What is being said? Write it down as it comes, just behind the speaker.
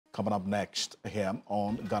Coming up next here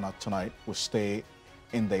on Ghana Tonight, we stay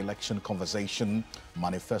in the election conversation.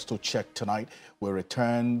 Manifesto Check tonight. We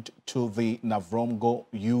returned to the Navrongo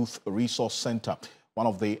Youth Resource Center, one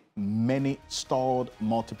of the many stalled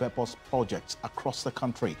multipurpose projects across the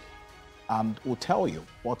country. And we'll tell you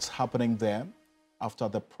what's happening there after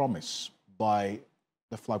the promise by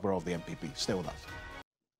the flag bearer of the MPP. Stay with us.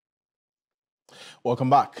 Welcome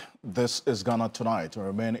back. This is Ghana Tonight. To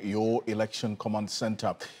remain your election command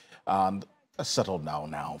center. And let's settle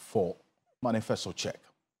down now for Manifesto Check.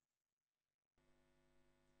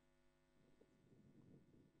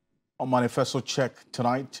 On Manifesto Check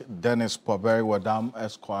tonight, Dennis Paberi Wadam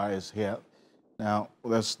Esquire is here. Now,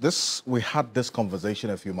 we had this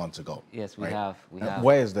conversation a few months ago. Yes, we right? have.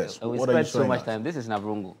 Where is this? We what spent so much time. This is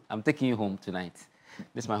Navrongo. I'm taking you home tonight.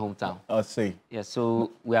 This is my hometown. I see. Yeah,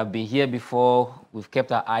 so we have been here before. We've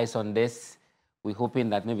kept our eyes on this. We're hoping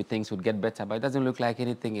that maybe things would get better, but it doesn't look like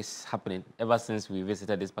anything is happening ever since we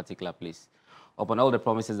visited this particular place, upon all the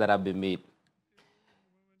promises that have been made.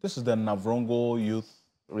 This is the Navrongo Youth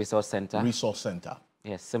Resource Center. Resource Center.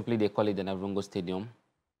 Yes, simply they call it the Navrongo Stadium.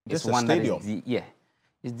 This is a stadium?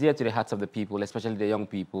 It's dear to the hearts of the people, especially the young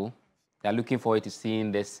people. They're looking forward to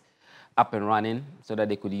seeing this up and running so that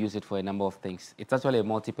they could use it for a number of things. It's actually a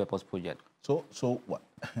multi-purpose project. So what?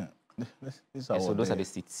 So those are the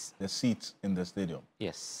seats. The seats in the stadium?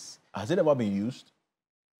 Yes. Has it ever been used?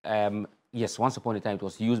 Yes, once upon a time it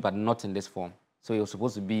was used, but not in this form. So it was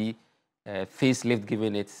supposed to be a facelift,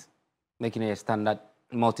 giving it, making it a standard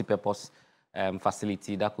multi-purpose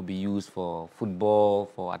facility that could be used for football,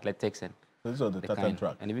 for athletics, and these are the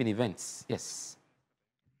track. And even events, yes.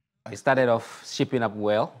 It started off shipping up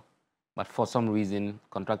well, but for some reason,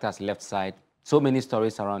 contractors left side. So many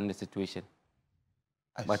stories around the situation.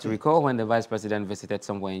 But you recall when the vice president visited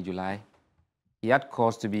somewhere in July, he had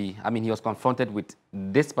cause to be, he was confronted with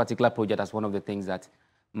this particular project as one of the things that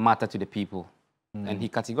matter to the people. And he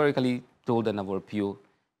categorically told the Navrongo,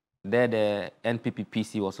 there the NPP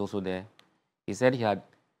PC was also there. He said he had,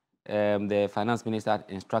 the finance minister had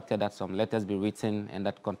instructed that some letters be written and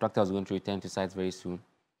that contractor was going to return to sites very soon.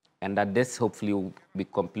 And that this hopefully will be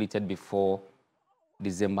completed before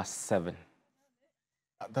December 7.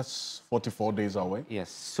 That's 44 days away?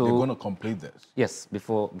 Yes. So they're going to complete this? Yes,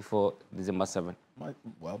 before December 7.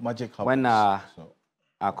 Well, magic happens. When our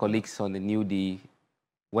colleagues on the New Day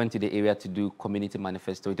went to the area to do community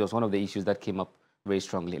manifesto, it was one of the issues that came up very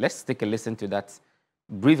strongly. Let's take a listen to that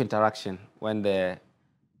brief interaction when the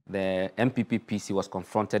MPP PC was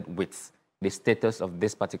confronted with the status of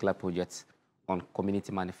this particular project on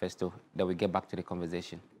community manifesto. Then we get back to the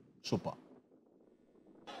conversation. Super.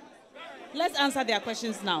 Let's answer their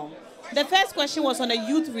questions now. The first question was on the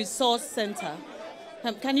Youth Resource Center.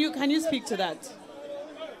 Can you speak to that?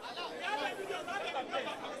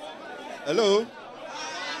 Hello.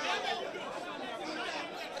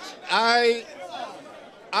 I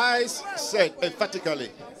said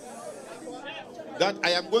emphatically that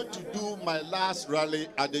I am going to do my last rally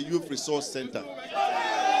at the Youth Resource Center.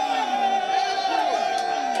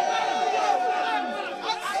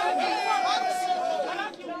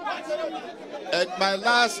 And my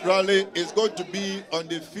last rally is going to be on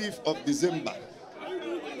the 5th of December.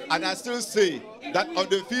 And I still say that on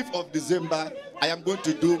the 5th of December, I am going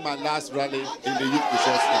to do my last rally in the Youth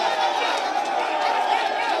Resource Center.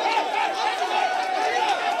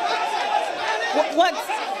 What?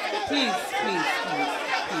 Please.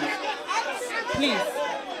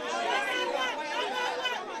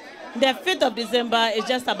 The 5th of December is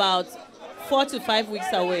just about 4 to 5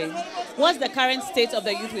 weeks away. What's the current state of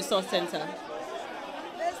the Youth Resource Center?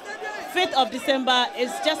 5th of December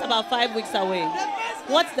is just about 5 weeks away.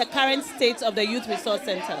 What's the current state of the Youth Resource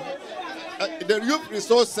Center? The Youth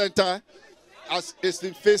Resource Center is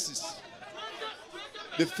in phases.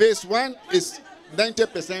 The phase 1 is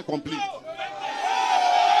 90% complete.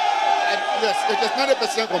 And yes, it is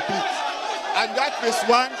 90% complete. And that phase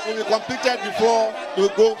 1 will be completed before we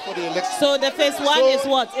go for the election. So the phase 1 is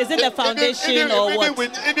what? Is it the foundation or what?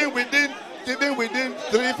 Even within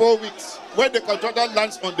 3-4 weeks, when the contractor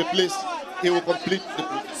lands on the place, he will complete the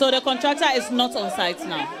project. So the contractor is not on site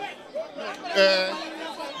now?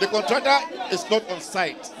 The contractor is not on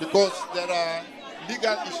site because there are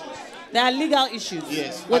legal issues. There are legal issues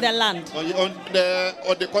with the land? On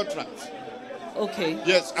the contract. Okay.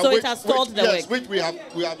 Yes. So it has stalled the work? Yes, which we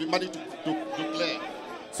have been managed to clear.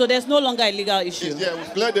 So there's no longer a legal issue? Yeah,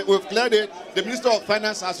 we've cleared it. The Minister of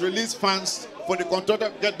Finance has released funds for the contractor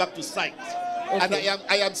to get back to site. Okay. And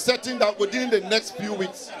I am certain that within the next few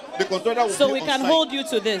weeks, the contractor will be on site. So we can hold you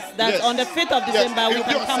to this, that on the 5th of December, we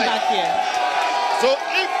can come back here. So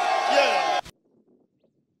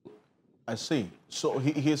I see. So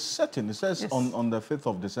he is certain. It says Yes. on the 5th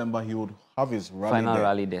of December he would have his rally Final there.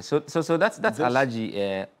 rally there. So that's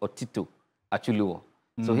Alhaji Otito Achuluwo.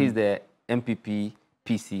 So he's the MPP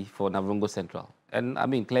PC for Navrongo Central. And I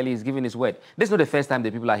mean, clearly he's giving his word. This is not the first time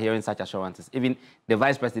that people are hearing such assurances. Even the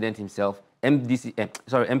vice president himself,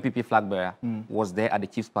 MPP flag bearer, was there at the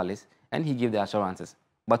chief's palace, and he gave the assurances.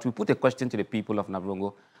 But we put a question to the people of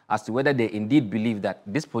Navrongo as to whether they indeed believe that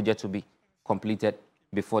this project will be completed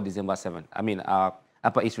before December 7th. I mean, our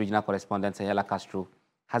Upper East Regional correspondent, Sayala Castro,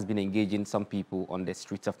 has been engaging some people on the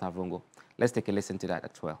streets of Navrongo. Let's take a listen to that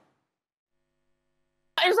as well.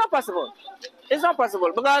 It's not possible. It's not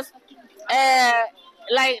possible because,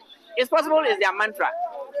 like, it's possible is their mantra.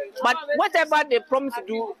 But whatever they promise to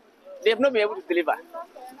do, they've not been able to deliver.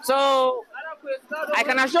 So, I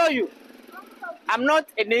can assure you, I'm not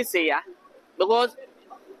a naysayer because,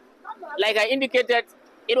 like I indicated,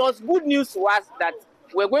 it was good news to us that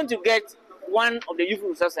we're going to get one of the youth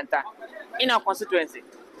resource center in our constituency.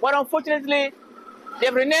 But unfortunately,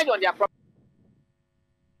 they've reneged on their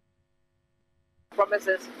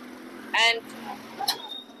promises, and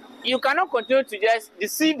you cannot continue to just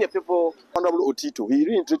deceive the people. Honorable Otito, he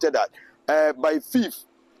reiterated that by 5th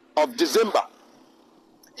of December,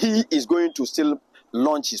 he is going to still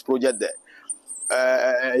launch his project there.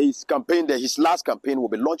 His campaign there, his last campaign will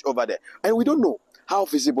be launched over there. And we don't know how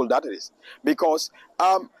feasible that is. Because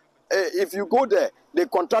if you go there, the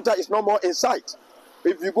contractor is no more in sight.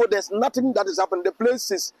 If you go, there's nothing that is happening. The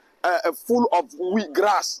place is full of wheat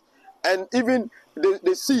grass. And even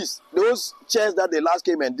the seats, those chairs that they last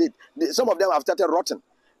came and did, some of them have started rotting.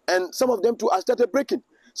 And some of them too have started breaking.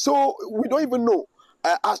 So we don't even know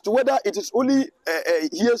as to whether it is only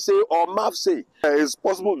hearsay or mouth say. It's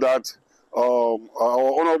possible that our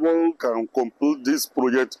honorable can complete this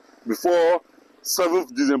project before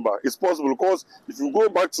 7th December. It's possible because if you go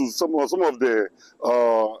back to some of the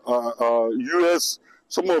US,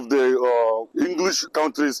 some of the English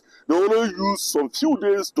countries, they only use some few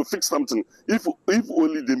days to fix something, if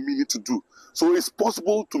only they mean it to do. So it's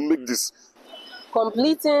possible to make this.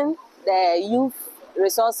 Completing the youth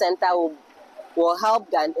resource center will help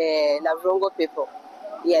the Navrongo people.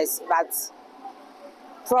 Yes, but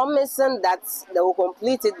promising that they will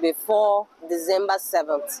complete it before December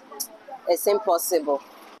 7th is impossible.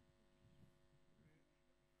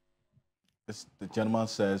 The gentleman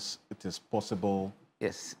says it is possible.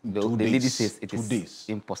 Yes, the lady says it is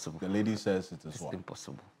impossible. The lady says it is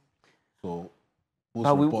impossible. So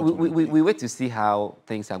we wait to see how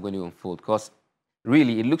things are going to unfold, because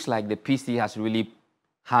really it looks like the PC has really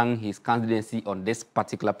hung his candidacy on this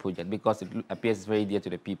particular project because it appears very dear to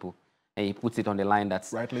the people, and he puts it on the line that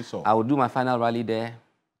rightly so. I will do my final rally there,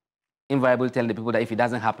 invariably telling the people that if it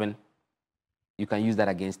doesn't happen, you can use that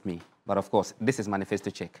against me. But of course, this is Manifesto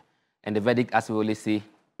Check, and the verdict, as we always say,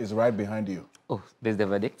 is right behind you. Oh, there's the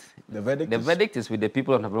verdict. The verdict. The verdict is with the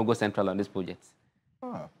people of Navrongo Central on this project.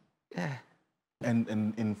 Ah. Yeah. And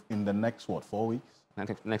in the next, what, 4 weeks?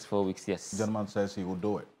 Next 4 weeks, yes. The gentleman says he will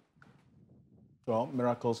do it. So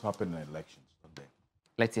miracles happen in elections today.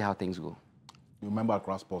 Let's see how things go. You remember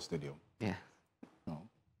Accra Sports Stadium? Yeah. No.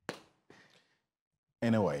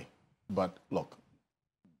 Anyway, but look,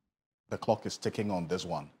 the clock is ticking on this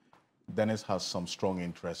one. Dennis has some strong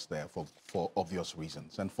interest there for obvious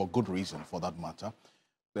reasons, and for good reason, for that matter.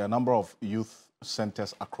 There are a number of youth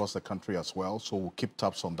centers across the country as well, so we'll keep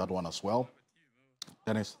tabs on that one as well.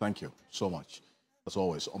 Dennis, thank you so much. As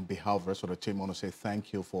always, on behalf of the rest of the team, I want to say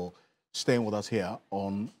thank you for staying with us here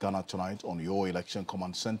on Ghana Tonight on your Election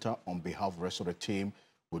Command Center. On behalf of the rest of the team,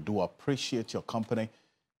 we do appreciate your company.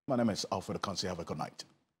 My name is Alfred Kansi. Have a good night.